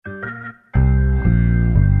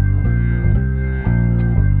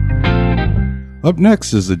Up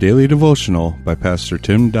next is the Daily Devotional by Pastor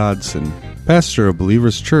Tim Dodson, pastor of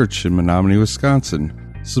Believers Church in Menominee, Wisconsin.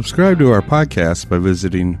 Subscribe to our podcast by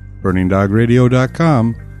visiting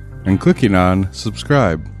BurningDogRadio.com and clicking on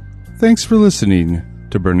subscribe. Thanks for listening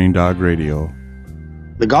to Burning Dog Radio.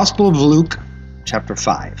 The Gospel of Luke, chapter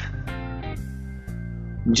 5.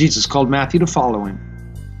 Jesus called Matthew to follow him.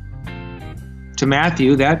 To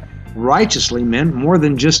Matthew, that righteously meant more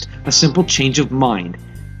than just a simple change of mind.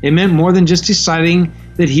 It meant more than just deciding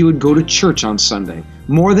that he would go to church on Sunday,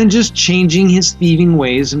 more than just changing his thieving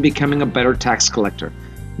ways and becoming a better tax collector.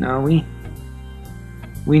 No,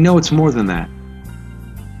 we know it's more than that.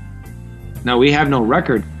 Now, we have no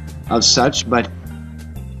record of such, but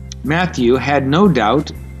Matthew had no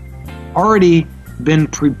doubt already been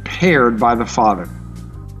prepared by the Father.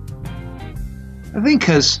 I think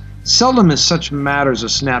because seldom is such matters a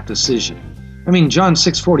snap decision. John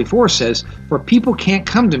 6:44 says, "For people can't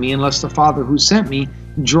come to me unless the Father who sent me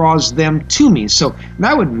draws them to me." So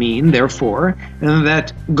that would mean, therefore,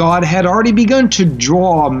 that God had already begun to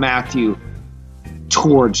draw Matthew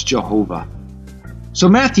towards Jehovah. So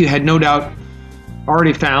Matthew had no doubt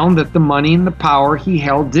already found that the money and the power he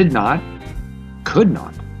held could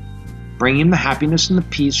not, bring him the happiness and the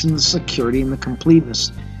peace and the security and the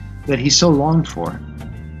completeness that he so longed for.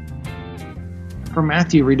 For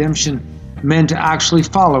Matthew, redemption meant actually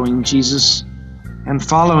following Jesus and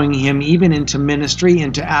following him even into ministry,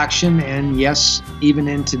 into action, and yes, even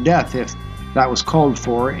into death if that was called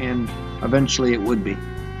for, and eventually it would be.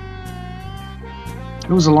 It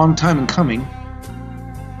was a long time in coming,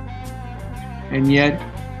 and yet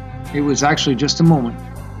it was actually just a moment.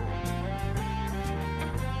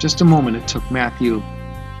 Just a moment it took Matthew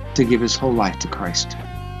to give his whole life to Christ.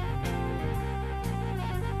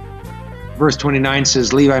 Verse 29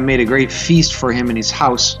 says, Levi made a great feast for him in his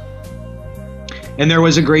house, and there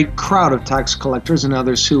was a great crowd of tax collectors and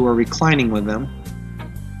others who were reclining with them.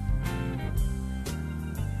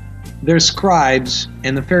 Their scribes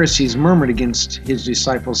and the Pharisees murmured against his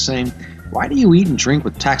disciples, saying, "Why do you eat and drink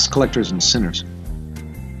with tax collectors and sinners?"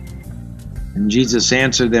 And Jesus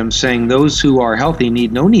answered them, saying, "Those who are healthy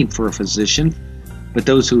need no need for a physician, but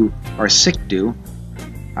those who are sick do.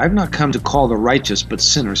 I have not come to call the righteous, but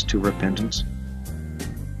sinners to repentance."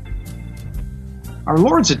 Our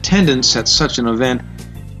Lord's attendance at such an event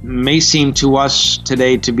may seem to us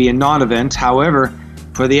today to be a non-event. However,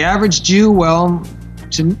 for the average Jew,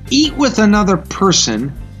 to eat with another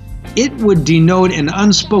person, it would denote an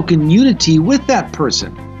unspoken unity with that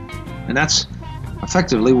person. And that's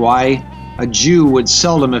effectively why a Jew would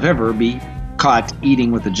seldom, if ever, be caught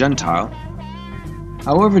eating with a Gentile.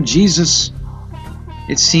 However, Jesus,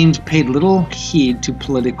 it seemed, paid little heed to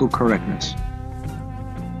political correctness.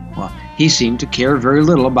 He seemed to care very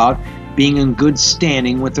little about being in good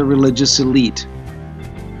standing with the religious elite.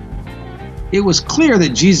 It was clear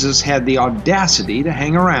that Jesus had the audacity to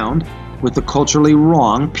hang around with the culturally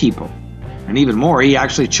wrong people. And even more, he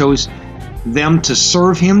actually chose them to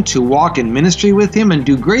serve him, to walk in ministry with him, and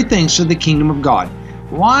do great things for the kingdom of God.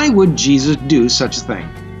 Why would Jesus do such a thing?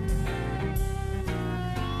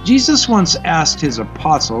 Jesus once asked his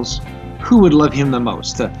apostles who would love him the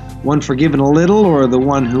most, the one forgiven a little or the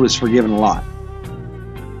one who is forgiven a lot?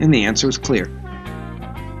 And the answer was clear.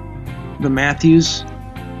 The Matthews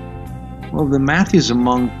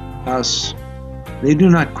among us, they do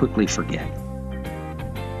not quickly forget.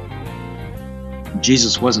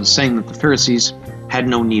 Jesus wasn't saying that the Pharisees had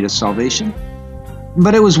no need of salvation,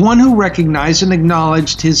 but it was one who recognized and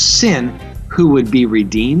acknowledged his sin who would be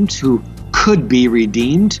redeemed, who could be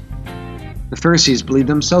redeemed. The Pharisees believed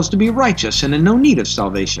themselves to be righteous and in no need of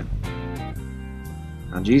salvation.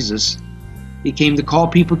 Now Jesus, he came to call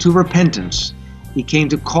people to repentance. He came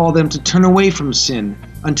to call them to turn away from sin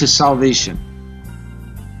unto salvation.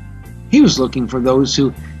 He was looking for those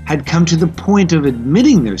who had come to the point of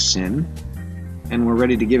admitting their sin and were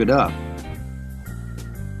ready to give it up.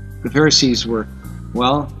 The Pharisees were,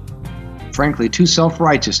 frankly, too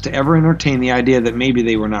self-righteous to ever entertain the idea that maybe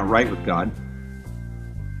they were not right with God.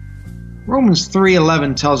 Romans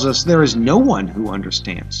 3:11 tells us there is no one who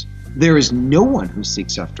understands. There is no one who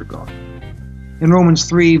seeks after God. And Romans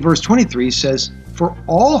 3 verse 23 says, "For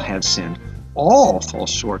all have sinned, all fall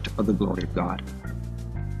short of the glory of God."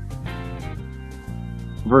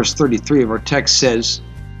 Verse 33 of our text says,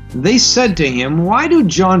 "They said to him, 'Why do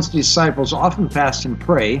John's disciples often fast and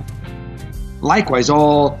pray? Likewise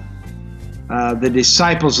all the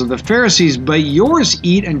disciples of the Pharisees, but yours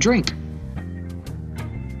eat and drink.'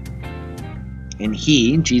 And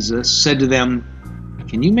he, Jesus, said to them,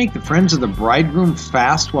 'Can you make the friends of the bridegroom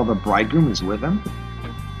fast while the bridegroom is with them?'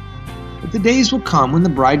 But the days will come when the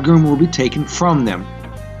bridegroom will be taken from them.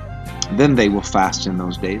 Then they will fast in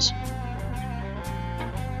those days.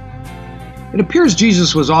 It appears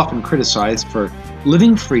Jesus was often criticized for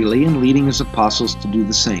living freely and leading his apostles to do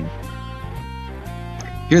the same.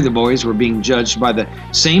 Here the boys were being judged by the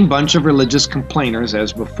same bunch of religious complainers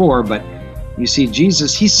as before, but you see,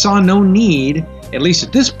 Jesus, he saw no need, at least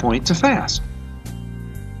at this point, to fast.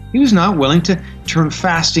 He was not willing to turn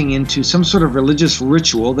fasting into some sort of religious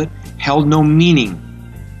ritual that held no meaning.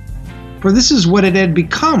 For this is what it had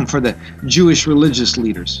become for the Jewish religious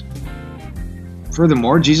leaders.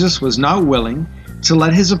 Furthermore, Jesus was not willing to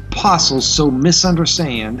let his apostles so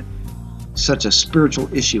misunderstand such a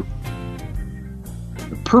spiritual issue.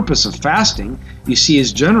 The purpose of fasting, you see,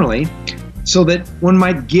 is generally so that one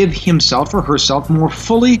might give himself or herself more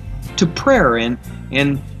fully to prayer and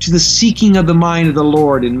to the seeking of the mind of the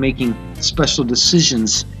Lord in making special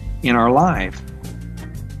decisions in our life.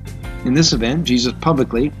 In this event, Jesus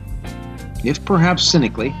publicly, if perhaps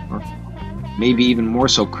cynically, or maybe even more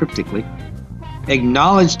so cryptically,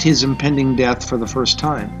 acknowledged his impending death for the first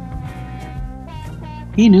time.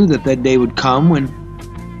 He knew that that day would come when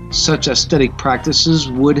such ascetic practices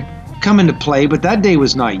would come into play, but that day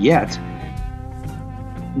was not yet.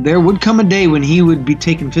 There would come a day when he would be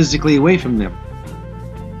taken physically away from them.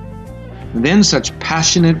 And then such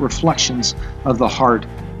passionate reflections of the heart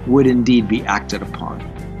would indeed be acted upon.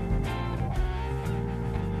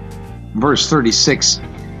 Verse 36,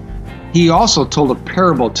 he also told a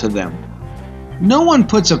parable to them. No one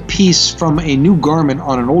puts a piece from a new garment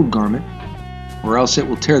on an old garment, or else it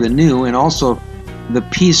will tear the new, and also the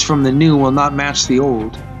piece from the new will not match the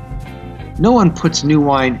old. No one puts new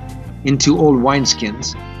wine into old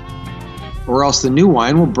wineskins, or else the new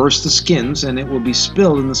wine will burst the skins, and it will be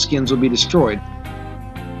spilled, and the skins will be destroyed.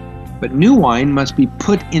 But new wine must be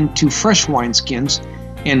put into fresh wineskins,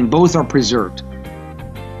 and both are preserved.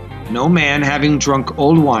 No man, having drunk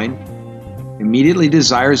old wine, immediately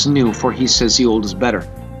desires new, for he says the old is better.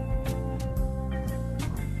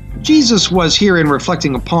 Jesus was herein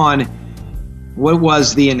reflecting upon what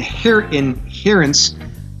was the inherence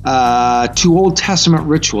to Old Testament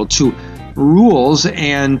ritual, to rules,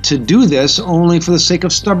 and to do this only for the sake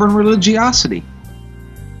of stubborn religiosity.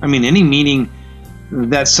 I mean, any meaning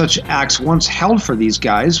that such acts once held for these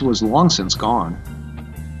guys was long since gone.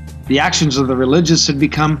 The actions of the religious had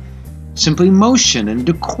become simply motion and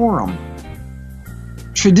decorum,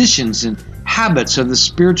 traditions and habits of the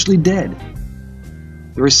spiritually dead.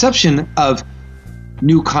 The reception of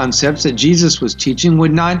new concepts that Jesus was teaching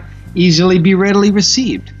would not easily be readily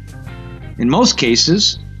received. In most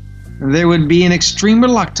cases, there would be an extreme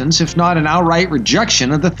reluctance, if not an outright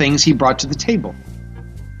rejection, of the things he brought to the table.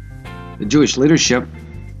 The Jewish leadership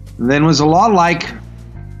then was a lot like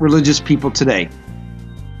religious people today.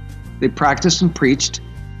 They practiced and preached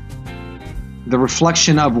the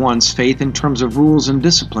reflection of one's faith in terms of rules and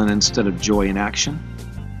discipline instead of joy in action.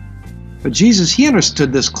 But Jesus, he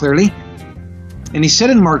understood this clearly, and he said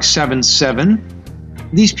in Mark 7:7,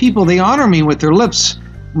 these people, they honor me with their lips,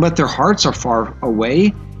 but their hearts are far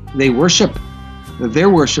away. Their worship,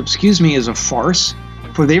 is a farce,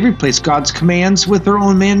 for they replace God's commands with their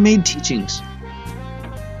own man-made teachings.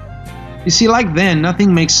 You see, like then,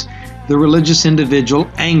 nothing makes the religious individual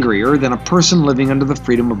angrier than a person living under the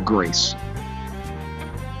freedom of grace.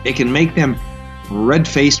 It can make them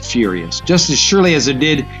red-faced furious, just as surely as it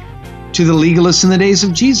did to the legalists in the days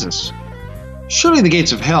of Jesus. Surely the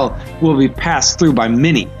gates of hell will be passed through by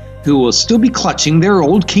many who will still be clutching their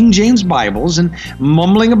old King James Bibles and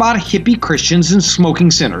mumbling about hippie Christians and smoking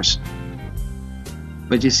sinners.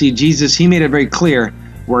 But you see, Jesus, he made it very clear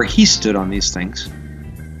where he stood on these things.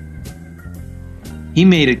 He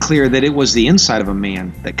made it clear that it was the inside of a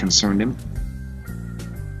man that concerned him.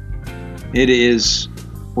 It is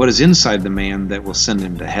what is inside the man that will send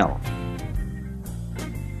him to hell.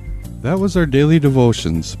 That was our daily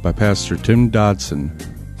devotions by Pastor Tim Dodson.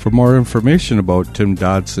 For more information about Tim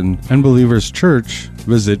Dodson and Believers Church,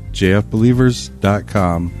 visit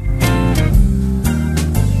jfbelievers.com.